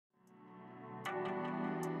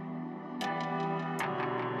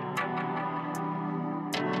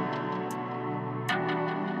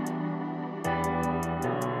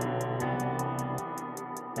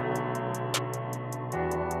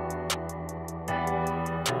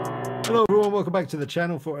Hello everyone, welcome back to the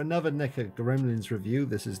channel for another Neca Gremlins review.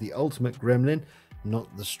 This is the ultimate Gremlin,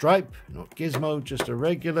 not the Stripe, not Gizmo, just a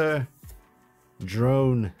regular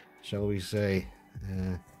drone, shall we say.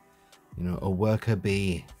 You know, a worker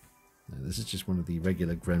bee. This is just one of the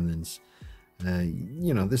regular Gremlins.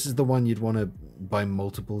 You know, this is the one you'd want to buy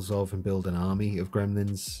multiples of and build an army of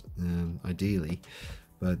Gremlins, ideally,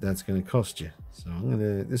 but that's going to cost you. So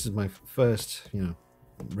this is my first, you know,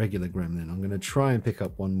 regular Gremlin. I'm going to try and pick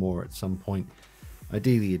up one more at some point.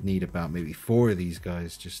 Ideally you'd need about maybe 4 of these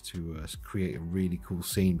guys just to create a really cool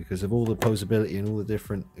scene, because of all the posability and all the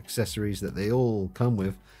different accessories that they all come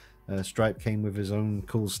with. Stripe came with his own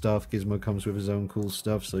cool stuff, Gizmo comes with his own cool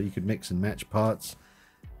stuff, so you could mix and match parts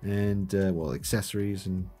and well, accessories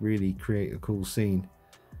and really create a cool scene.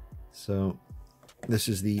 So this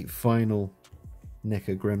is the final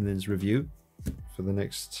Neca Gremlins review for the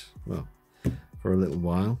next, well, for a little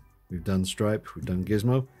while. We've done Stripe, we've done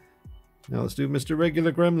Gizmo. Now let's do Mr.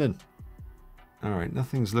 Regular Gremlin. Alright,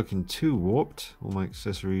 nothing's looking too warped. All my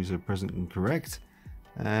accessories are present and correct.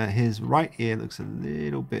 His right ear looks a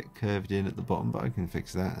little bit curved in at the bottom, but I can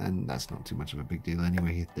fix that, and that's not too much of a big deal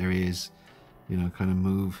anyway. There he is, you know, kind of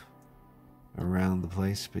move around the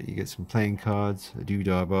place, but you get some playing cards, a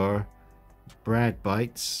doodah bar, Brad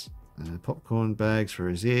bites, popcorn bags for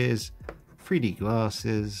his ears, 3D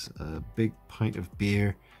glasses, a big pint of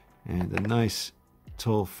beer, and a nice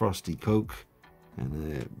tall frosty Coke,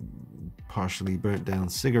 and a partially burnt down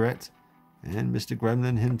cigarette, and Mr.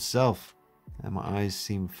 Gremlin himself. And my eyes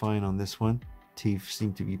seem fine on this one. Teeth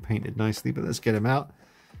seem to be painted nicely, but let's get him out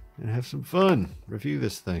and have some fun. Review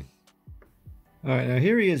this thing. Alright, now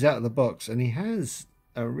here he is out of the box, and he has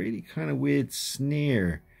a really kind of weird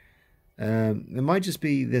sneer. It might just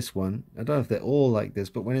be this one. I don't know if they're all like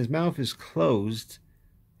this, but when his mouth is closed,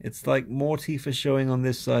 it's like more teeth are showing on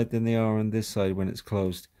this side than they are on this side when it's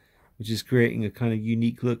closed, which is creating a kind of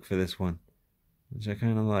unique look for this one, which I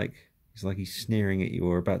kind of like. It's like he's sneering at you,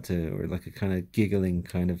 or about to, or like a kind of giggling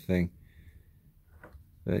kind of thing.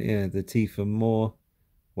 But yeah, the teeth are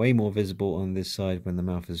way more visible on this side when the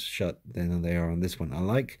mouth is shut than they are on this one. I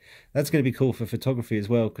like, that's going to be cool for photography as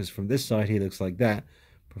well, because from this side he looks like that,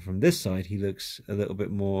 but from this side he looks a little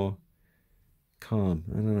bit more calm.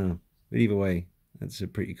 I don't know, but either way, that's a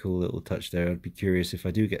pretty cool little touch there. I'd be curious if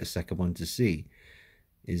I do get a second one to see,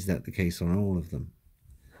 is that the case on all of them?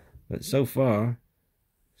 But so far,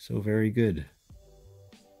 so very good.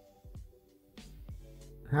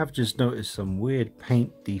 I have just noticed some weird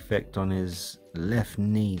paint defect on his left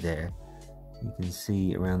knee there. You can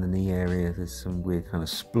see around the knee area there's some weird kind of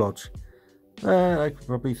splotch. I could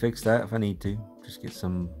probably fix that if I need to. Just get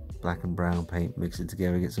some black and brown paint, mix it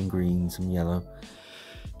together, get some green, some yellow.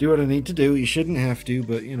 Do what I need to do. You shouldn't have to,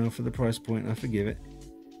 but you know, for the price point I forgive it.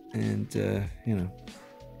 And you know,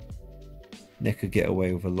 Neca get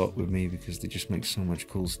away with a lot with me because they just make so much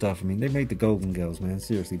cool stuff. I mean, they made the Golden Girls, man.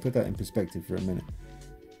 Seriously, put that in perspective for a minute.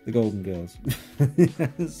 The Golden Girls.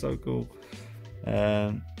 It's so cool.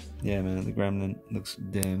 Yeah, man, the Gremlin looks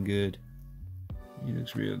damn good. He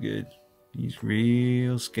looks real good. He's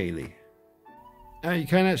real scaly. You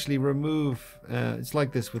can actually remove, it's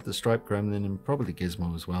like this with the Stripe Gremlin and probably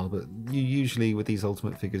Gizmo as well, but you usually with these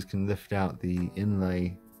ultimate figures can lift out the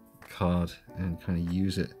inlay card and kind of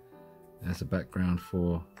use it as a background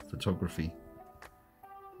for photography.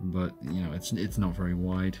 But you know, it's not very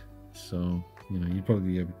wide, so you know, you'd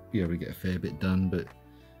probably be able to get a fair bit done. But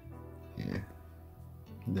yeah,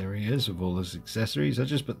 there he is with all his accessories. I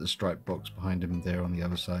just put the Stripe box behind him there on the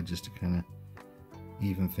other side just to kind of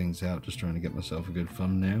even things out, just trying to get myself a good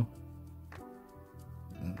thumbnail.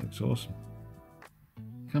 That looks awesome.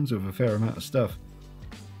 Comes with a fair amount of stuff.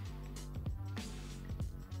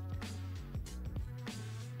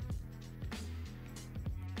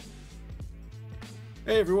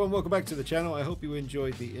 Hey everyone, welcome back to the channel. I hope you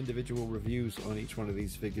enjoyed the individual reviews on each one of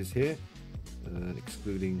these figures here,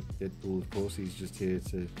 excluding Deadpool, of course. He's just here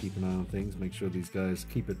to keep an eye on things, make sure these guys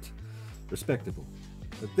keep it respectable.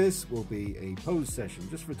 But this will be a pose session,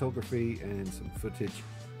 just photography and some footage.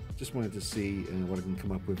 Just wanted to see what I can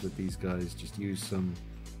come up with these guys. Just use some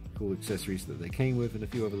cool accessories that they came with and a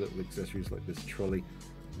few other little accessories like this trolley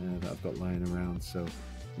that I've got lying around. So I'm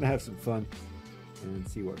gonna have some fun and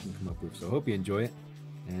see what I can come up with. So I hope you enjoy it,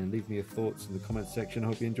 and leave me your thoughts in the comments section. I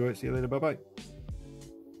hope you enjoy it. See you later. Bye bye.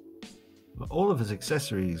 Well, all of his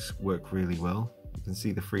accessories work really well. You can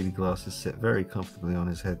see the 3D glasses sit very comfortably on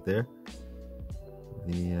his head there.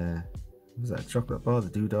 The what was that, chocolate bar, the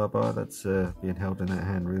doodah bar, that's being held in that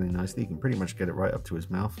hand really nicely. You can pretty much get it right up to his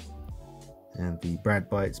mouth. And the Brad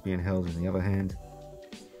bites being held in the other hand.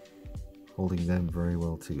 holding them very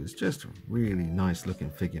well too. It's just a really nice looking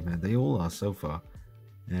figure, man. They all are so far.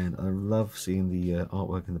 And I love seeing the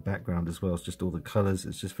artwork in the background as well. It's just all the colors.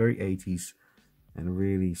 It's just very 80s and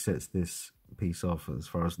really sets this piece off as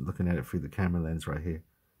far as looking at it through the camera lens right here.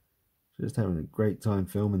 Just having a great time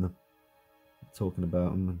filming them, talking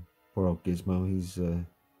about them. And poor old Gizmo, he's, you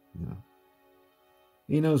know,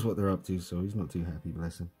 he knows what they're up to, so he's not too happy,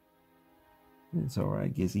 bless him. It's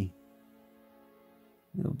alright, Gizzy.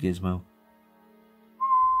 Little Gizmo.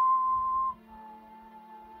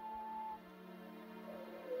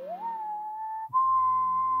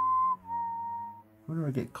 I wonder if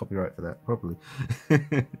I get copyright for that, probably.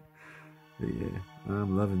 But yeah,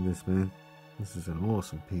 I'm loving this, man. This is an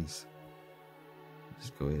awesome piece.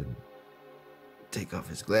 Just go ahead and take off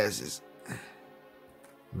his glasses.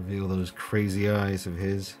 Reveal those crazy eyes of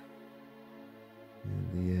his. And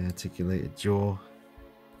the articulated jaw.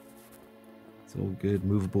 It's all good.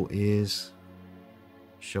 Movable ears.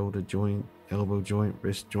 Shoulder joint, elbow joint,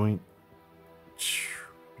 wrist joint.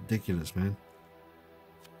 Ridiculous, man.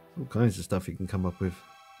 All kinds of stuff you can come up with.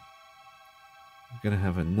 I'm going to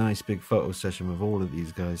have a nice big photo session with all of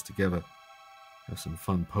these guys together. Have some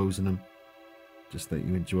fun posing them. Just that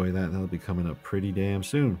you enjoy that. That'll be coming up pretty damn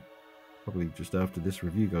soon. Probably just after this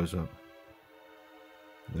review goes up.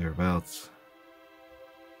 Thereabouts.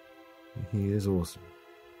 He is awesome.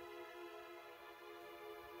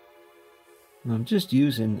 And I'm just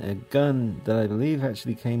using a gun that I believe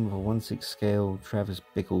actually came with a 1/6 scale Travis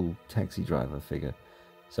Bickle taxi driver figure.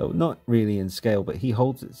 So not really in scale, but he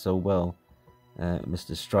holds it so well,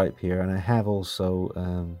 Mr. Stripe here. And I have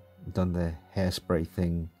also done the hairspray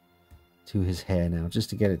thing to his hair now, just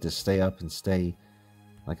to get it to stay up and stay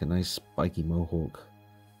like a nice spiky mohawk.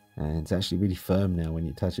 And it's actually really firm now when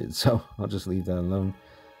you touch it, so I'll just leave that alone.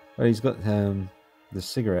 But he's got the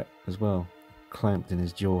cigarette as well, clamped in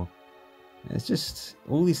his jaw. And it's just,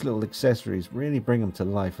 all these little accessories really bring them to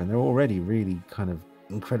life, and they're already really kind of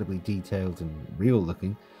incredibly detailed and real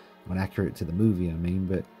looking, when accurate to the movie, I mean.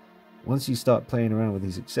 But once you start playing around with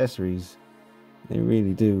these accessories, they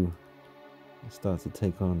really do start to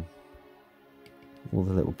take on all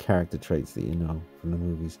the little character traits that you know from the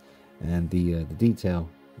movies. And the detail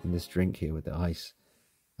in this drink here with the ice,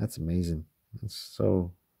 that's amazing. It's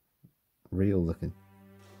so real looking.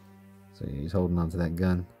 So yeah, he's holding on to that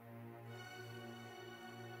gun,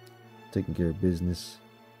 taking care of business.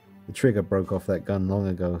 The trigger broke off that gun long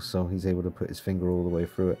ago, so he's able to put his finger all the way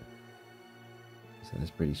through it. So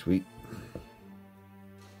that's pretty sweet.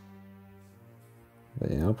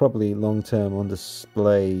 But yeah, I'll probably long term on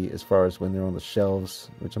display as far as when they're on the shelves,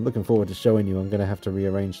 which I'm looking forward to showing you. I'm going to have to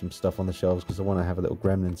rearrange some stuff on the shelves because I want to have a little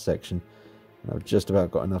Gremlin section. And I've just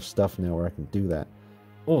about got enough stuff now where I can do that.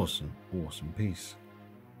 Awesome, awesome piece.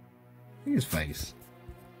 Look at his face.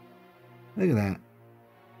 Look at that.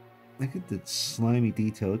 Look at the slimy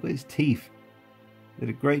detail. Look at his teeth. Did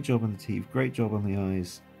a great job on the teeth, great job on the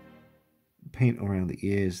eyes. Paint around the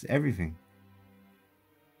ears, everything.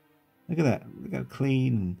 Look at that. Look how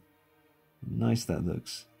clean and nice that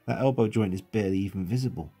looks. That elbow joint is barely even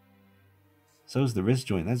visible. So is the wrist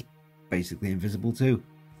joint. That's basically invisible too.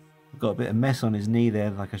 Got a bit of mess on his knee there,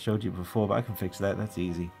 like I showed you before, but I can fix that. That's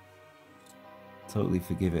easy. Totally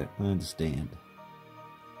forgive it. I understand.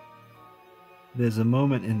 There's a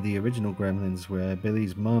moment in the original Gremlins where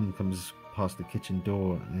Billy's mum comes past the kitchen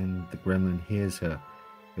door and the Gremlin hears her,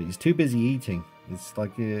 but he's too busy eating. It's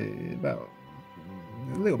like about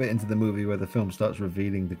a little bit into the movie where the film starts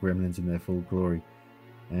revealing the Gremlins in their full glory.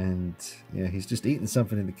 And yeah, he's just eating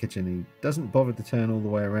something in the kitchen. He doesn't bother to turn all the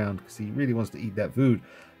way around because he really wants to eat that food.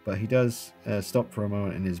 But he does stop for a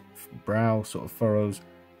moment, and his brow sort of furrows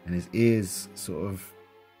and his ears sort of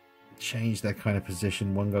change their kind of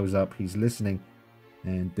position. One goes up, he's listening,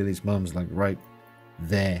 and Billy's mum's like right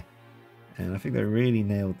there. And I think they really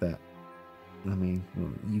nailed that. I mean,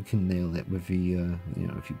 well, you can nail it with the, you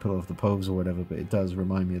know, if you pull off the pose or whatever, but it does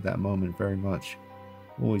remind me of that moment very much.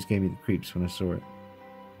 Always gave me the creeps when I saw it.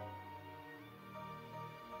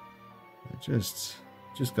 It just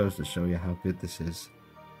goes to show you how good this is.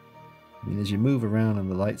 I mean, as you move around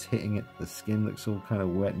and the light's hitting it, the skin looks all kind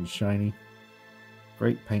of wet and shiny.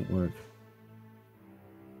 Great paintwork.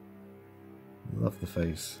 Love the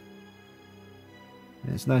face.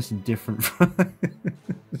 And it's nice and different from...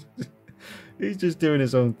 He's just doing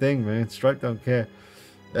his own thing, man. Stripe don't care.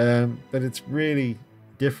 But it's really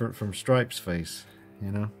different from Stripe's face,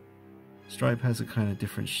 you know? Stripe has a kind of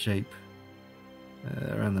different shape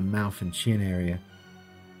around the mouth and chin area.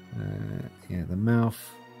 Yeah, the mouth...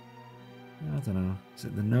 I don't know. Is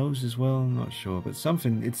it the nose as well? I'm not sure. But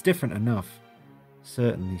something... It's different enough.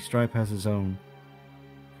 Certainly. Stripe has his own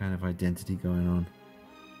kind of identity going on.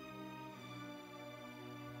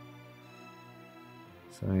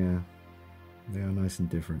 So yeah, they are nice and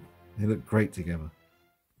different. They look great together.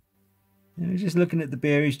 Yeah, he's just looking at the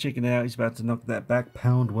bear, he's checking it out, he's about to knock that back,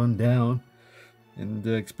 pound one down, and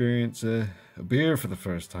experience a beer for the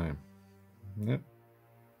first time. Yep.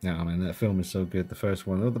 Yeah, I mean, that film is so good, the first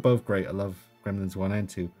one. They're both great, I love Gremlins 1 and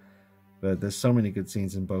 2. But there's so many good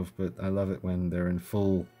scenes in both, but I love it when they're in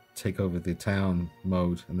full take over the town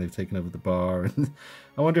mode and they've taken over the bar. And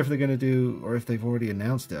I wonder if they're going to do, or if they've already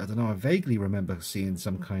announced it. I don't know. I vaguely remember seeing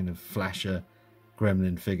some kind of flasher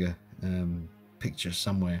Gremlin figure picture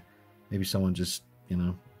somewhere. Maybe someone just, you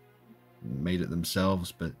know, made it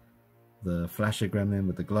themselves. But the flasher Gremlin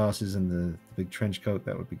with the glasses and the big trench coat,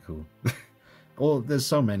 that would be cool. Or there's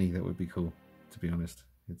so many that would be cool, to be honest.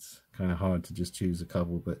 It's kind of hard to just choose a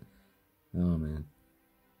couple, but oh man,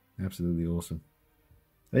 absolutely awesome.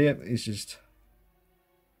 But yeah, it's just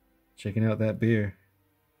checking out that beer.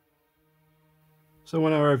 So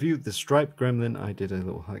when I reviewed the striped Gremlin, I did a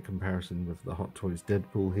little height comparison with the Hot Toys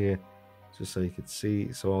Deadpool here, just so you could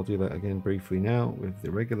see. So I'll do that again briefly now with the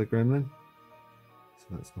regular Gremlin. So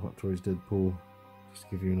that's the Hot Toys Deadpool, just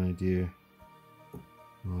to give you an idea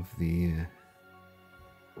of the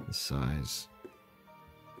size.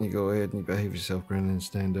 You go ahead and you behave yourself, Gremlin,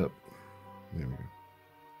 stand up. There we go.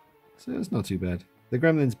 So it's not too bad. The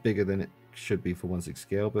Gremlin's bigger than it should be for 1/6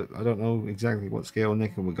 scale, but I don't know exactly what scale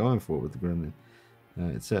Neca were going for with the Gremlin.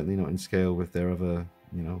 It's certainly not in scale with their other,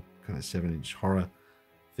 you know, kind of 7-inch horror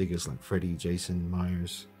figures like Freddy, Jason,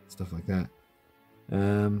 Myers, stuff like that.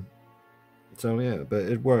 So yeah, but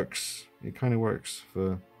it works. It kind of works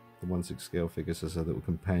for the 1/6 scale figures as a little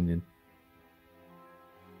companion.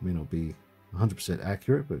 May not be 100%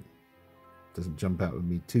 accurate, but it doesn't jump out at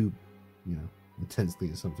me too, you know, intensely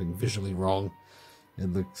as something visually wrong.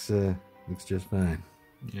 It looks just fine.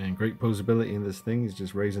 Yeah, and great posability in this thing. He's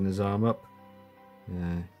just raising his arm up,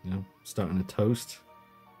 you know, starting a toast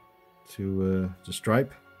to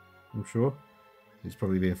Stripe, I'm sure. He's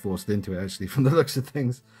probably being forced into it, actually, from the looks of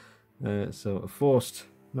things. So a forced,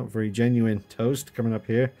 not very genuine toast coming up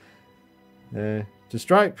here to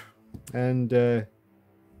Stripe. And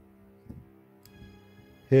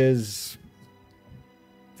his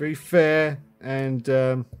very fair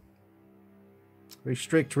and very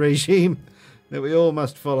strict regime that we all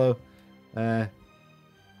must follow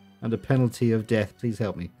under penalty of death. Please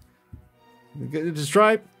help me. To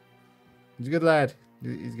Stripe, he's a good lad.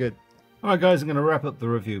 He's good. Alright guys, I'm going to wrap up the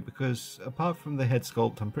review because apart from the head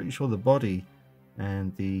sculpt, I'm pretty sure the body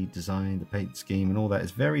and the design, the paint scheme and all that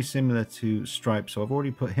is very similar to Stripe. So I've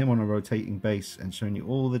already put him on a rotating base and shown you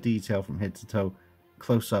all the detail from head to toe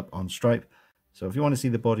close up on Stripe. So if you want to see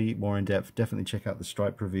the body more in depth, definitely check out the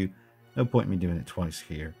Stripe review. No point in me doing it twice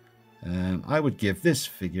here. I would give this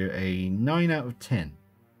figure a 9 out of 10.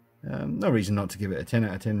 No reason not to give it a 10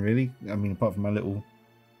 out of 10 really. I mean, apart from my little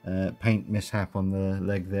paint mishap on the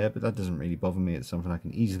leg there, but that doesn't really bother me. It's something I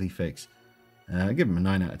can easily fix. I give him a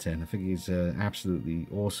 9 out of 10. I think he's absolutely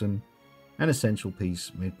awesome. An essential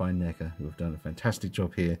piece made by Neca, who have done a fantastic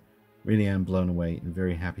job here. Really am blown away and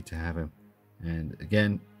very happy to have him. And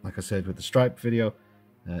again, like I said with the Stripe video,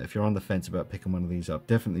 if you're on the fence about picking one of these up,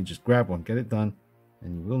 definitely just grab one, get it done,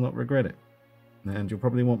 and you will not regret it. And you'll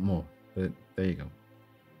probably want more, but there you go.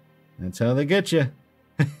 That's how they get you.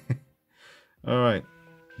 Alright,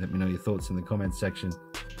 let me know your thoughts in the comments section.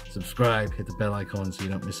 Subscribe, hit the bell icon so you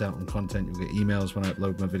don't miss out on content. You'll get emails when I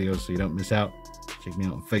upload my videos so you don't miss out. Check me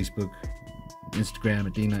out on Facebook, Instagram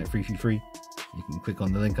at DKnight333. You can click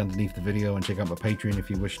on the link underneath the video and check out my Patreon if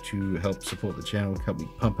you wish to help support the channel, help me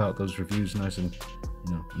pump out those reviews nice and,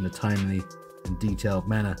 you know, in a timely and detailed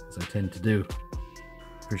manner, as I tend to do.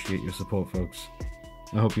 Appreciate your support, folks.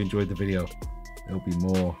 I hope you enjoyed the video. There'll be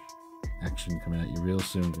more action coming at you real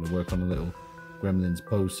soon. I'm going to work on a little Gremlins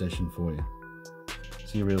pose session for you.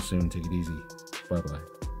 See you real soon. Take it easy. Bye-bye.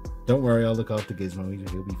 Don't worry, I'll look after Gizmo.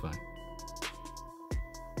 He'll be fine.